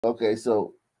Okay,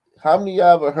 so how many of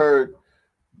y'all ever heard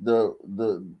the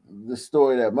the the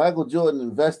story that Michael Jordan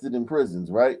invested in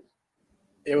prisons, right?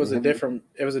 It was a different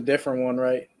one,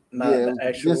 right? Not Yeah, it the was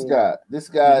this actual.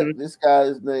 guy. Hmm. This guy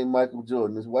is named Michael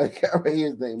Jordan. This white guy right here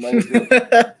is named Michael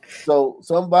Jordan. So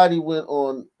somebody went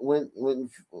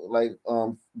like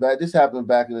back. This happened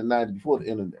back in the '90s before the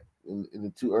internet, in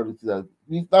the two early 2000s.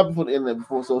 Not before the internet,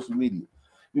 before social media.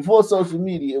 Before social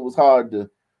media, it was hard to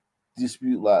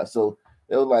dispute lies. So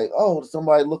they were like, oh,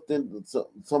 somebody looked into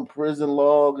some prison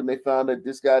log and they found that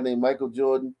this guy named Michael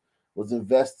Jordan was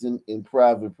investing in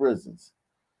private prisons.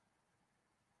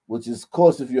 Which is, of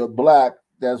course, if you're black,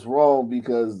 that's wrong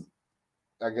because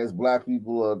I guess black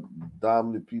people are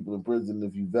dominant people in prison.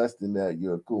 If you invest in that,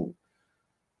 you're cool.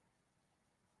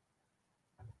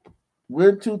 We're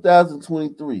in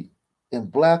 2023,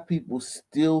 and black people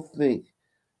still think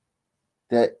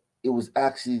that it was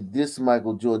actually this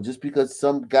Michael Jordan just because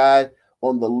some guy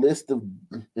on the list of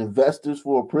investors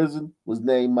for a prison was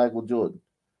named Michael Jordan.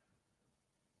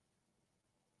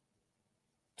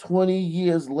 20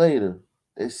 years later,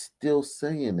 they're still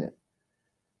saying that.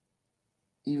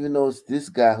 Even though it's this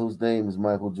guy whose name is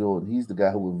Michael Jordan, he's the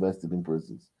guy who invested in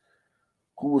prisons,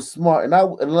 who was smart.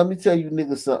 And let me tell you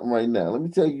niggas something right now. Let me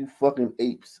tell you fucking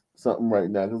apes something right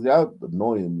now, because y'all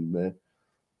annoying me, man.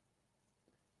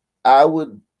 I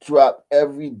would drop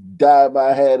every dime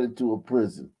I had into a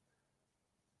prison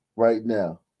right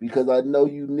now because I know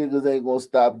you niggas ain't gonna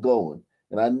stop going,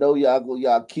 and I know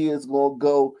y'all kids gonna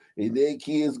go, and their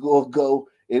kids gonna go,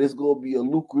 and it's gonna be a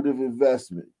lucrative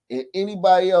investment. And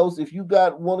anybody else, if you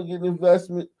want to get an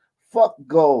investment, fuck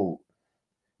gold,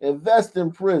 invest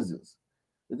in prisons.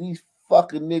 These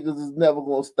fucking niggas is never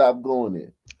gonna stop going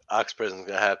there. Ox Prison's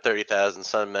gonna have 30,000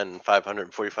 Sun Men and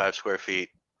 545 square feet.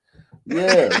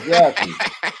 Yeah, exactly.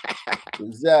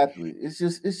 Exactly. It's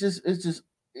just,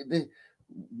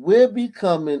 we're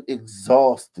becoming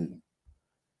exhausting.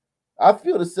 I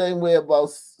feel the same way about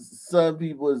some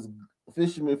people as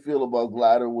fishermen feel about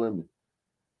glider women.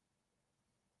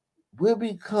 We're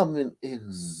becoming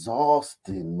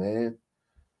exhausting, man.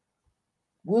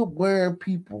 We're wearing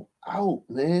people out,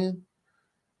 man.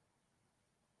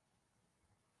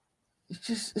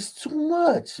 It's too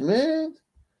much, man.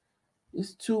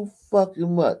 It's too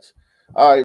fucking much. All right.